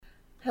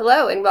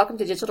Hello, and welcome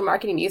to Digital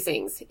Marketing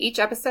Musings. Each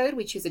episode,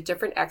 we choose a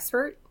different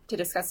expert to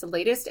discuss the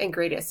latest and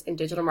greatest in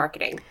digital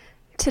marketing.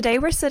 Today,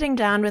 we're sitting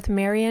down with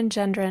Marian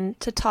Gendron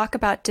to talk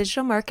about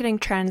digital marketing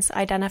trends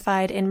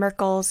identified in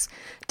Merkle's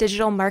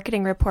Digital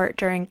Marketing Report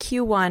during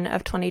Q1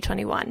 of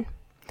 2021.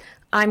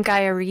 I'm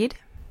Gaia Reed.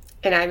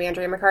 And I'm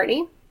Andrea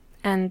McCartney.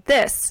 And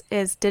this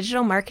is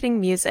Digital Marketing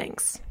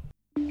Musings.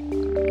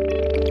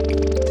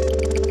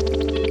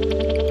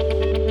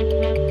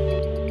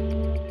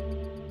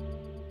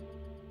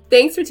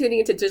 Thanks for tuning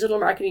into Digital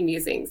Marketing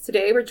Musings.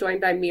 Today, we're joined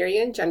by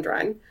Marian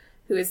Gendron,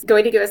 who is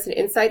going to give us an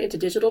insight into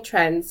digital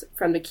trends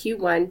from the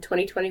Q1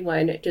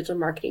 2021 Digital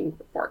Marketing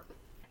Report.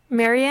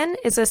 Marian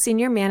is a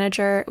senior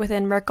manager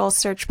within Merkle's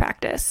search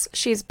practice.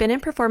 She's been in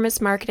performance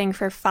marketing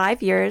for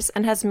 5 years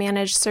and has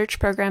managed search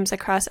programs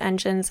across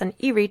engines and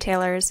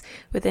e-retailers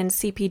within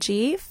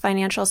CPG,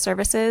 financial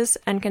services,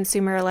 and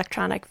consumer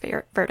electronic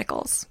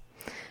verticals.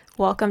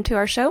 Welcome to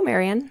our show,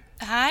 Marian.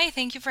 Hi,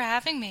 thank you for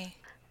having me.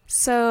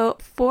 So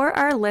for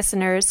our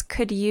listeners,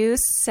 could you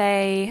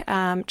say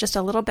just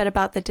a little bit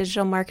about the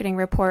Digital Marketing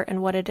Report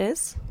and what it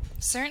is?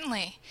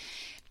 Certainly.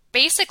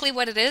 Basically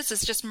what it is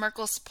just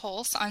Merkle's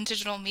pulse on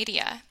digital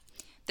media.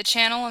 The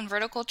channel and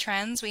vertical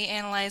trends we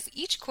analyze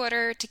each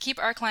quarter to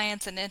keep our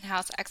clients and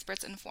in-house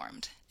experts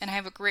informed. And I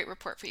have a great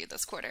report for you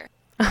this quarter.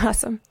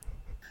 Awesome.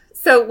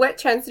 So what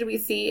trends did we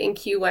see in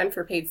Q1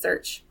 for paid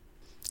search?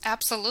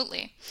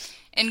 Absolutely.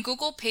 In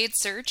Google paid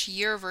search,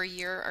 year over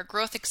year, our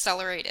growth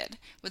accelerated,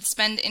 with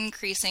spend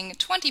increasing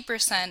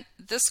 20%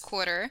 this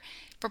quarter,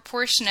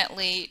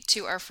 proportionately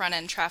to our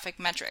front-end traffic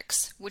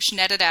metrics, which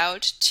netted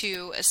out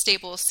to a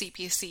stable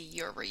CPC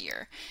year over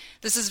year.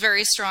 This is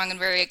very strong and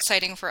very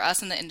exciting for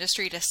us in the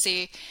industry to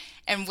see.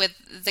 And with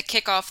the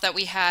kickoff that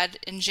we had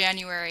in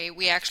January,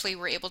 we actually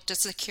were able to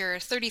secure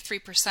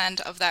 33%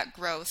 of that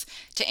growth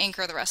to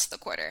anchor the rest of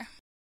the quarter.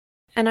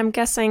 And I'm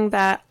guessing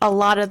that a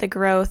lot of the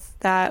growth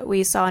that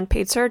we saw in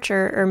paid search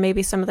or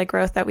maybe some of the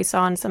growth that we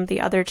saw in some of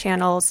the other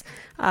channels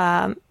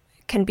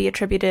can be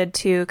attributed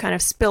to kind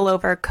of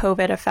spillover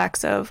COVID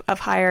effects of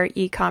higher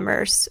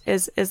e-commerce.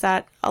 Is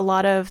that a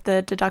lot of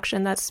the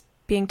deduction that's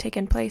being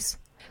taken place?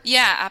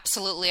 Yeah,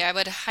 absolutely. I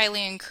would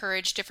highly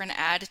encourage different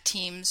ad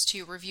teams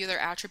to review their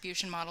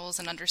attribution models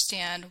and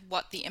understand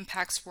what the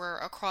impacts were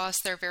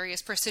across their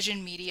various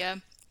precision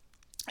media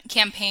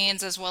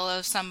campaigns, as well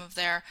as some of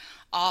their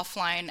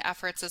offline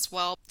efforts as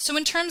well. So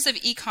in terms of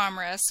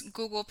e-commerce,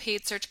 Google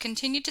paid search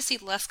continued to see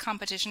less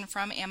competition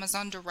from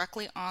Amazon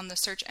directly on the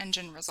search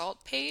engine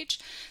result page,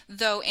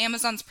 though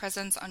Amazon's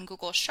presence on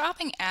Google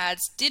Shopping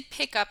ads did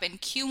pick up in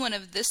Q1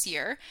 of this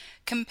year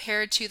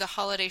compared to the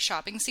holiday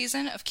shopping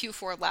season of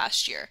Q4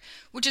 last year,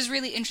 which is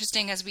really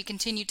interesting as we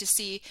continue to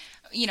see,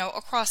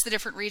 across the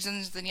different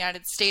regions of the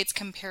United States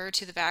compared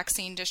to the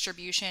vaccine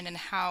distribution and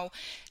how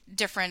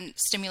different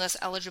stimulus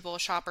eligible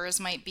shoppers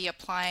might be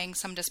applying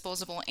some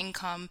disposable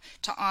income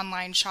to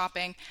online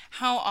shopping,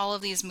 how all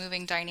of these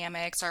moving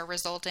dynamics are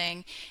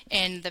resulting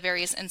in the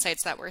various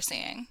insights that we're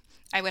seeing.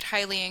 I would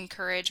highly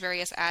encourage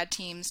various ad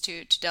teams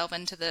to delve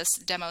into this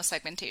demo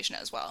segmentation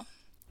as well.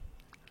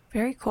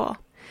 Very cool.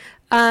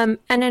 And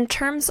in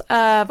terms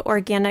of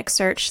organic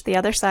search, the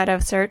other side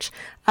of search,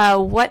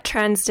 what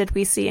trends did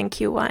we see in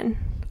Q1?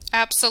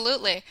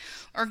 Absolutely.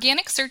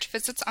 Organic search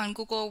visits on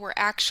Google were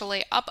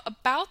actually up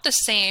about the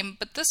same,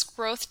 but this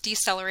growth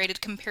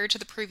decelerated compared to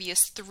the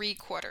previous 3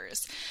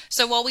 quarters.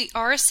 So while we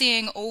are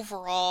seeing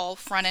overall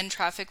front-end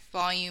traffic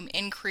volume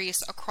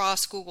increase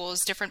across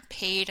Google's different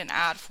paid and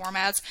ad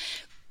formats,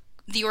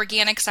 the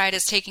organic side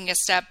is taking a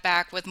step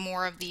back, with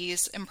more of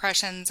these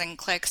impressions and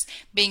clicks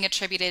being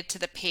attributed to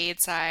the paid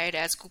side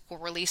as Google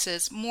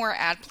releases more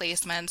ad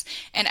placements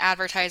and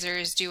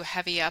advertisers do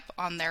heavy up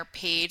on their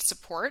paid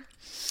support.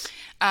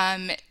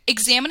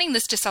 Examining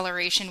this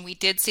deceleration, we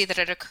did see that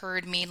it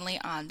occurred mainly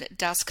on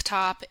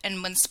desktop,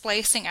 and when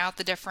splicing out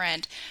the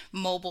different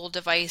mobile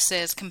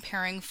devices,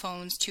 comparing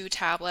phones to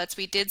tablets,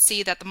 we did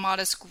see that the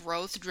modest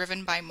growth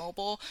driven by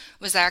mobile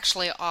was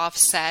actually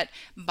offset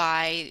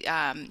by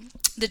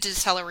the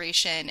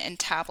deceleration in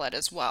tablet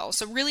as well.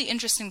 So really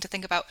interesting to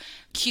think about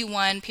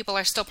Q1. People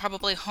are still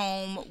probably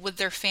home with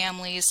their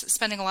families,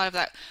 spending a lot of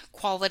that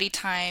quality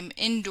time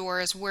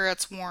indoors where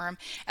it's warm.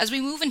 As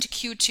we move into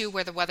Q2,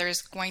 where the weather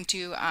is going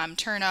to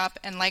turn up,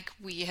 and like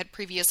we had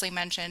previously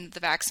mentioned, the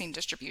vaccine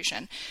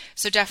distribution.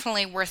 So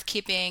definitely worth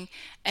keeping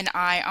an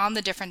eye on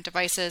the different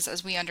devices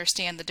as we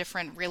understand the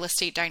different real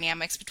estate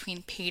dynamics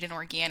between paid and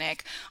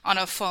organic on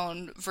a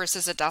phone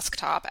versus a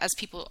desktop as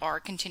people are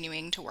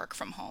continuing to work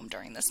from home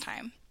during this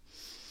time.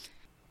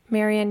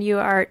 Marian, you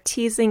are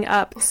teasing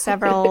up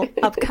several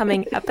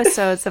upcoming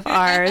episodes of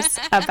ours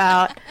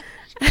about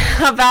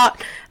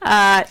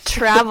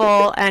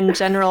travel and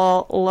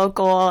general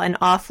local and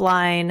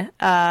offline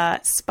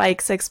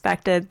spikes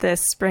expected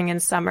this spring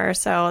and summer.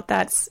 So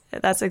that's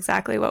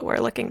exactly what we're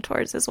looking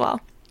towards as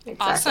well. Exactly.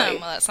 Awesome.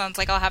 Well, that sounds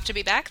like I'll have to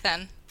be back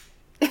then.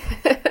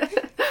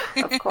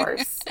 Of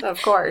course. So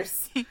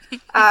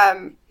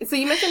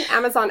you mentioned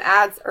Amazon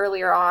ads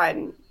earlier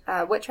on.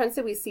 What trends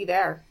did we see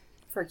there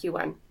for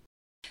Q1?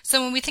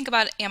 So when we think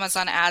about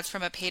Amazon ads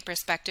from a paid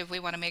perspective, we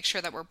want to make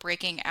sure that we're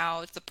breaking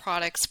out the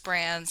products,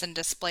 brands, and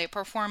display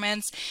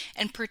performance.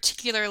 And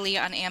particularly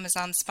on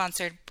Amazon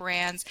sponsored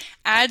brands,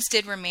 ads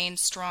did remain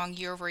strong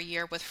year over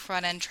year with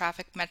front-end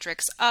traffic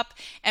metrics up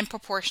and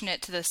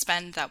proportionate to the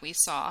spend that we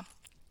saw.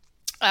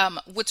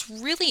 What's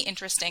really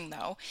interesting,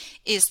 though,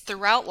 is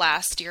throughout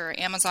last year,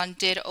 Amazon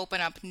did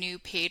open up new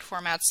paid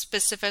formats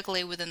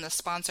specifically within the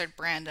sponsored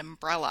brand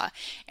umbrella,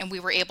 and we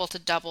were able to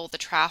double the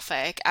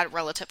traffic at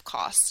relative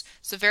costs.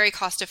 So very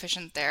cost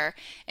efficient there,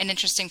 and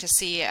interesting to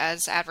see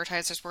as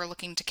advertisers were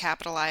looking to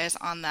capitalize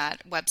on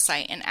that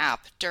website and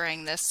app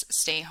during this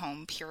stay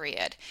home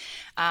period.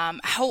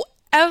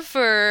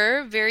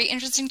 However, very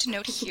interesting to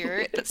note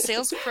here that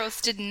sales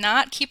growth did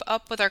not keep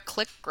up with our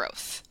click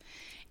growth.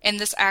 And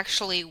this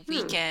actually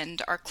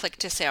weakened our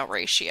click-to-sale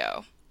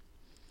ratio.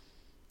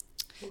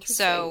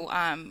 So,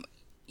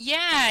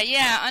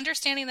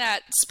 understanding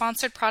that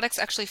sponsored products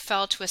actually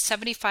fell to a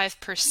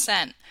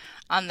 75%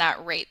 on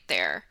that rate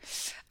there.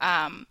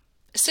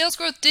 Sales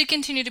growth did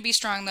continue to be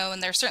strong, though,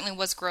 and there certainly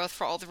was growth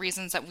for all the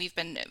reasons that we've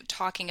been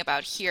talking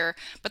about here.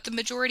 But the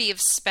majority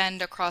of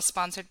spend across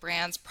sponsored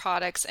brands,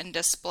 products, and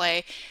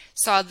display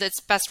saw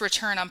its best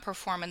return on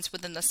performance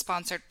within the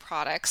sponsored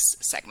products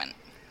segment.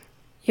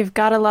 You've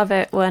got to love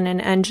it when an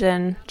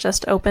engine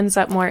just opens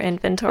up more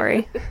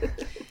inventory.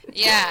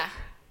 Yeah.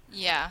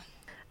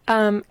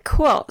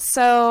 Cool.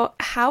 So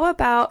how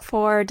about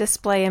for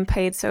display and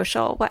paid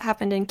social? What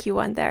happened in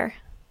Q1 there?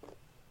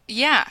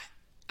 Yeah.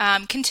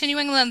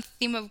 Continuing the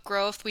theme of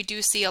growth, we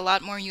do see a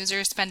lot more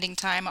users spending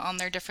time on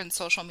their different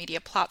social media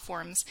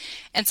platforms.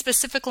 And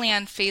specifically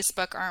on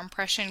Facebook, our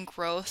impression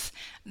growth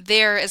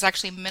there is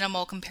actually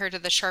minimal compared to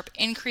the sharp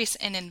increase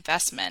in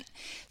investment.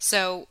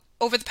 So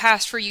over the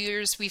past 4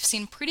 years, we've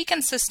seen pretty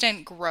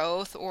consistent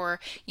growth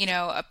or,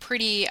 a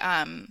pretty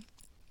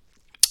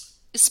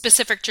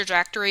specific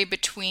trajectory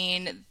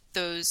between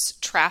those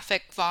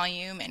traffic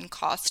volume and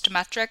cost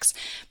metrics.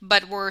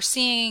 But we're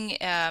seeing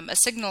a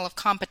signal of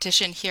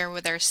competition here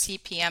with our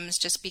CPMs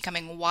just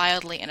becoming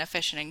wildly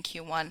inefficient in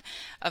Q1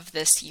 of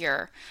this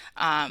year,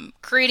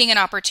 creating an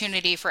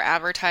opportunity for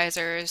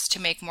advertisers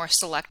to make more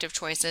selective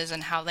choices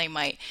in how they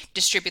might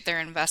distribute their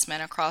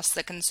investment across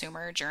the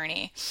consumer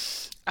journey.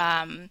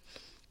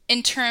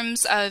 In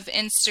terms of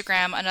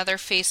Instagram, another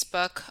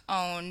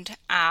Facebook-owned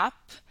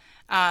app,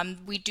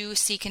 we do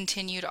see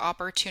continued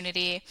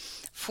opportunity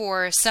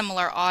for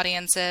similar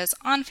audiences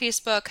on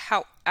Facebook,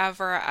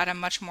 however, at a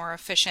much more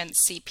efficient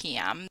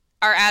CPM.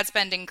 Our ad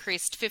spend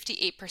increased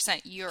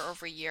 58% year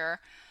over year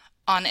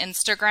on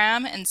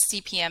Instagram, and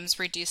CPMs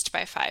reduced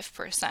by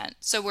 5%.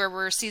 So where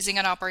we're seizing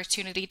an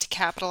opportunity to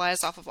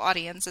capitalize off of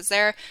audiences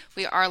there,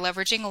 we are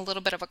leveraging a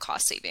little bit of a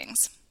cost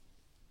savings.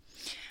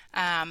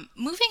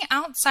 Moving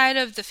outside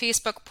of the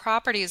Facebook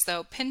properties,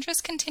 though,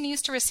 Pinterest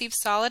continues to receive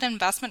solid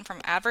investment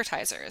from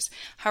advertisers,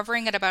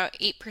 hovering at about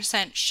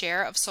 8%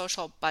 share of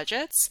social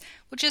budgets,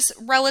 which is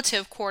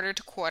relative quarter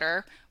to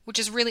quarter, which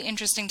is really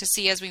interesting to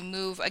see as we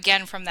move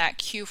again from that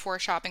Q4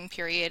 shopping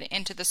period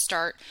into the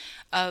start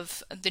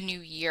of the new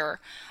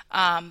year.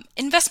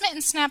 Investment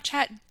in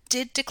Snapchat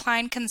did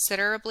decline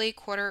considerably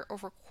quarter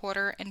over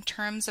quarter in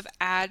terms of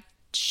ad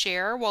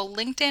share, while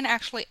LinkedIn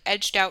actually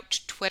edged out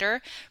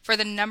Twitter for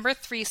the number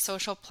 3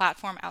 social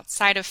platform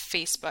outside of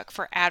Facebook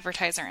for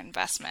advertiser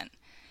investment.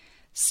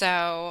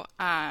 So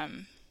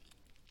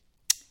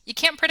you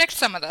can't predict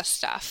some of this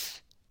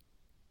stuff.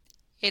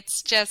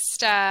 It's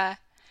just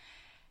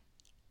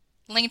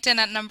LinkedIn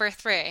at number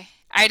 3.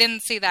 I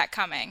didn't see that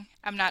coming.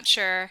 I'm not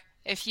sure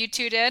if you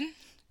two did.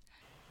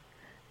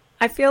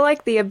 I feel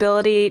like the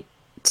ability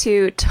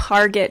to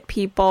target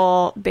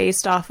people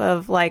based off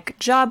of like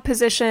job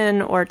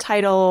position or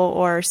title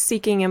or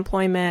seeking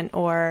employment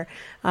or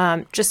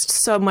just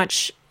so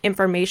much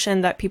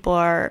information that people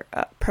are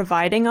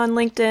providing on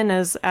LinkedIn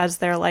as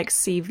their like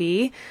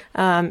CV.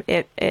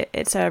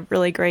 It's a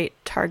really great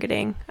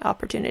targeting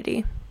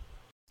opportunity.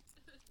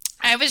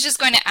 I was just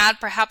going to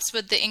add, perhaps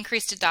with the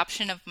increased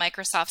adoption of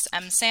Microsoft's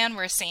MSAN,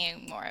 we're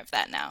seeing more of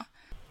that now.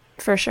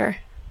 For sure.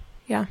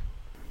 Yeah.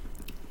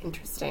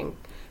 Interesting.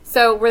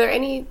 So were there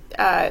any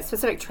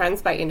specific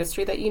trends by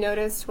industry that you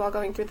noticed while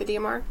going through the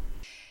DMR?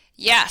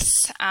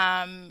 Yes.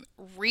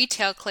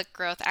 Retail click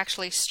growth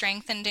actually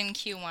strengthened in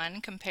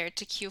Q1 compared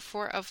to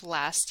Q4 of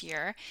last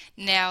year.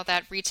 Now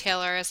that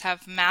retailers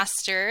have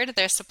mastered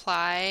their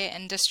supply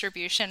and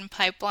distribution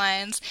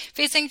pipelines,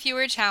 facing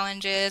fewer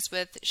challenges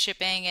with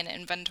shipping and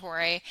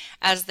inventory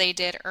as they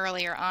did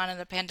earlier on in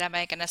the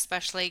pandemic, and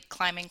especially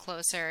climbing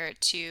closer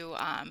to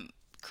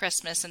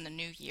Christmas and the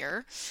new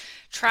year.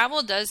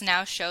 Travel does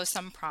now show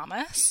some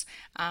promise,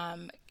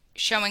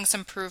 showing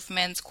some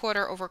improvements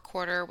quarter over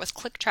quarter, with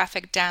click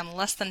traffic down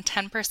less than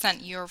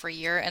 10% year over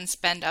year and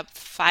spend up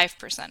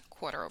 5%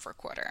 quarter over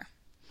quarter.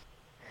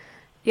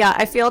 Yeah,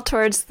 I feel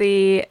towards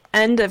the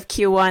end of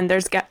Q1,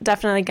 there's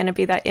definitely going to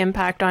be that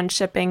impact on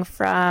shipping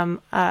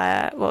from,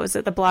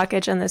 the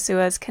blockage in the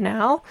Suez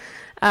Canal.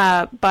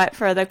 But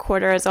for the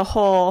quarter as a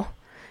whole,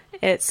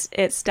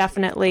 it's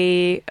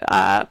definitely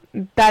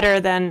better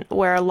than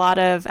where a lot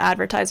of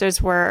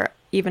advertisers were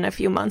even a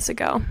few months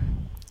ago.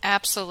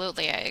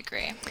 Absolutely, I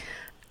agree.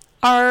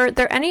 Are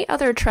there any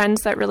other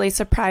trends that really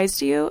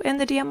surprised you in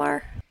the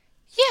DMR?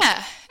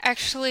 Yeah,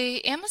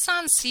 actually,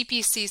 Amazon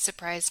CPC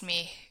surprised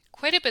me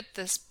quite a bit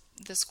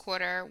this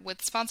quarter,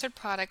 with sponsored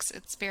products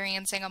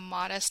experiencing a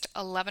modest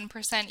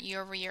 11%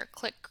 year-over-year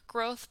click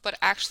growth, but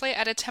actually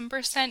at a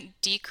 10%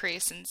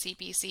 decrease in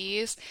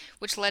CPCs,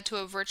 which led to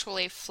a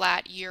virtually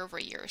flat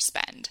year-over-year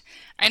spend.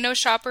 I know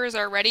shoppers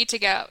are ready to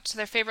go to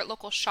their favorite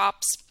local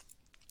shops,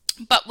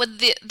 but with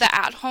the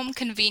at-home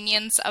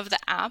convenience of the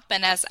app,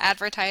 and as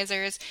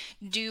advertisers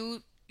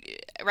do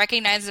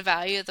recognize the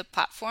value of the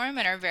platform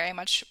and are very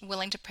much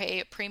willing to pay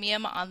a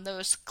premium on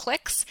those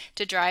clicks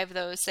to drive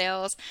those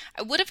sales,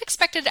 I would have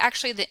expected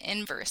actually the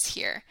inverse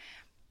here.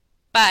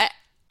 But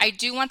I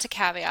do want to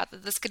caveat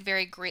that this could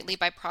vary greatly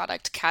by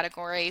product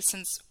category,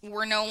 since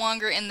we're no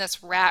longer in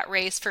this rat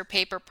race for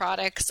paper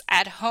products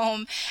at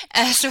home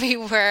as we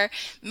were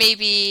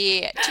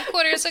maybe 2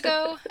 quarters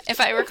ago, if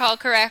I recall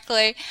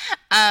correctly.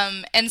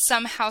 And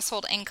some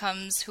household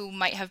incomes who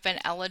might have been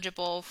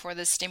eligible for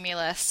the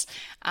stimulus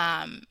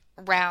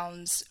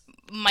rounds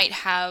might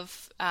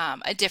have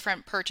a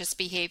different purchase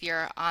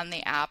behavior on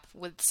the app,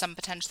 with some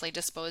potentially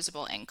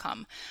disposable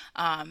income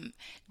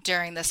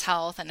during this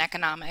health and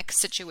economic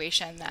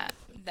situation that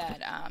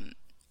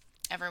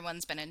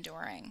everyone's been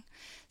enduring.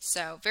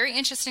 So very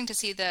interesting to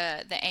see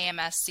the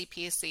AMS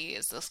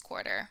CPCs this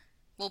quarter.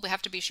 We'll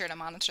have to be sure to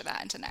monitor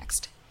that into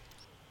next.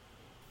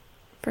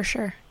 For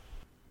sure.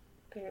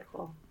 Very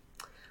cool.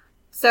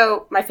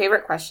 So my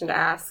favorite question to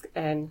ask,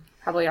 and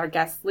probably our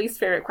guest's least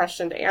favorite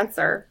question to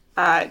answer,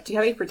 do you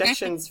have any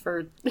predictions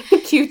for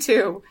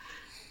Q2?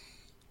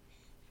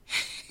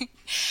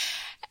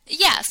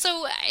 Yeah,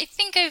 so I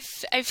think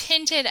I've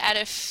hinted at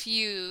a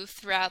few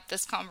throughout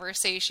this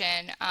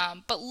conversation,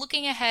 but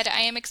looking ahead,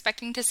 I am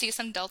expecting to see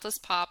some deltas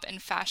pop in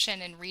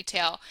fashion and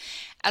retail,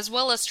 as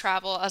well as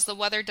travel, as the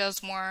weather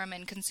does warm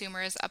and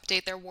consumers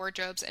update their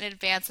wardrobes in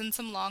advance in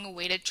some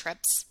long-awaited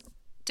trips,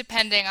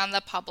 depending on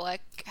the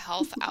public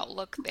health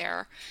outlook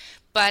there.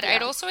 But yeah.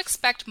 I'd also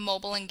expect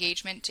mobile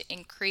engagement to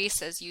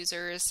increase as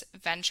users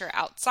venture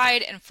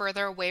outside and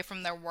further away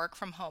from their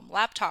work-from-home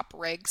laptop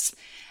rigs.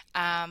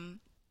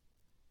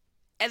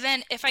 And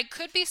then, if I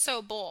could be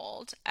so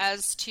bold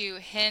as to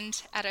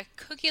hint at a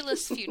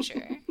cookieless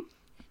future,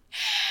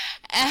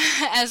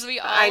 as we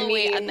all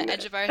wait on the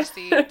edge of our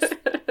seats.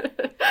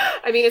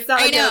 I mean, it's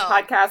not like a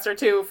podcast or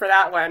two for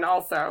that one,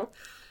 also.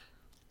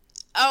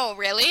 Oh,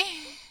 really?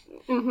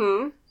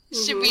 Mm-hmm.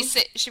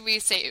 Should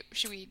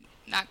we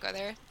not go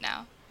there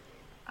now?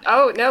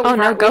 Oh, no. We've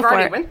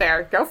already went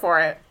there. Go for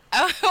it.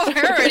 Oh,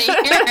 we're already here.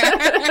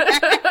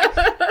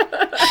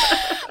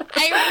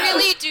 I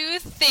really do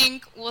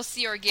think we'll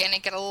see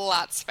organic get a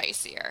lot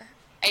spicier.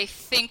 I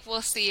think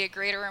we'll see a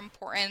greater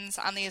importance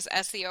on these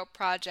SEO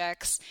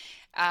projects.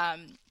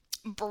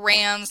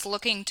 Brands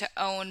looking to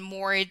own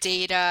more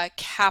data,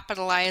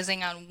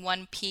 capitalizing on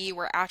 1P,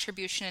 where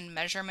attribution and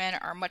measurement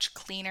are much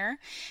cleaner.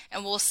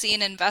 And we'll see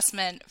an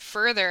investment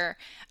further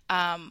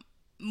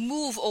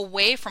move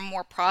away from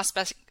more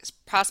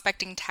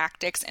prospecting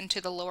tactics into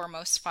the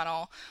lowermost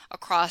funnel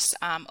across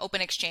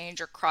open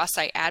exchange or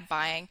cross-site ad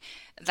buying.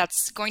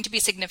 That's going to be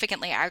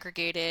significantly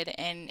aggregated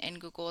in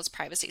Google's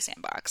privacy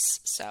sandbox.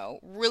 So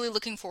really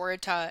looking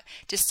forward to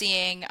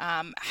seeing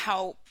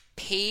how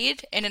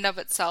paid in and of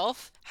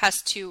itself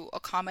has to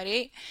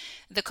accommodate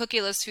the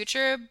cookieless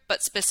future,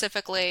 but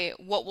specifically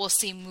what we'll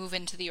see move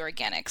into the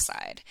organic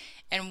side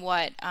and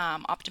what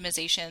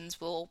optimizations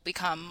will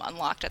become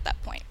unlocked at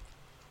that point.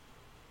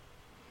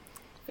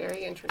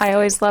 Very interesting. I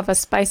always love a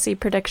spicy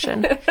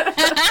prediction.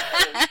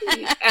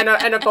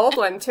 and a bold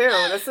one too.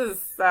 This is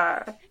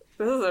a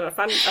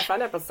fun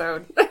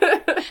episode.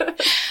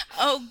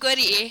 Oh,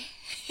 goody.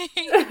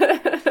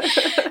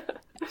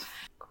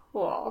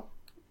 Cool.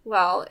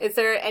 Well, is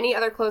there any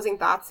other closing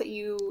thoughts that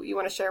you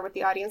want to share with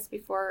the audience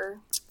before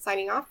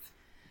signing off?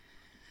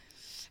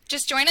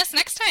 Just join us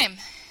next time.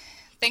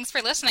 Thanks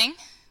for listening.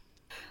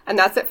 And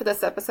that's it for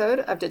this episode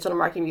of Digital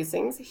Marketing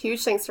Musings.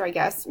 Huge thanks to our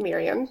guest,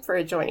 Miriam,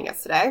 for joining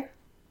us today.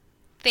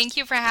 Thank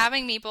you for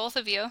having me, both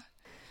of you.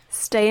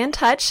 Stay in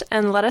touch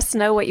and let us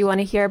know what you want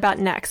to hear about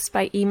next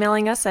by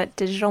emailing us at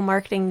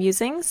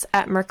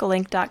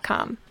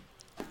digitalmarketingmusings@merkle-inc.com.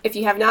 If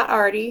you have not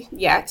already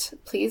yet,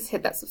 please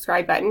hit that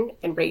subscribe button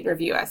and rate and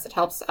review us. It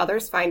helps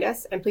others find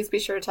us, and please be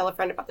sure to tell a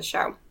friend about the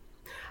show.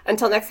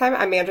 Until next time,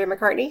 I'm Andrea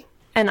McCartney.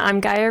 And I'm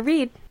Gaia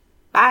Reed.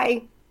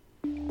 Bye.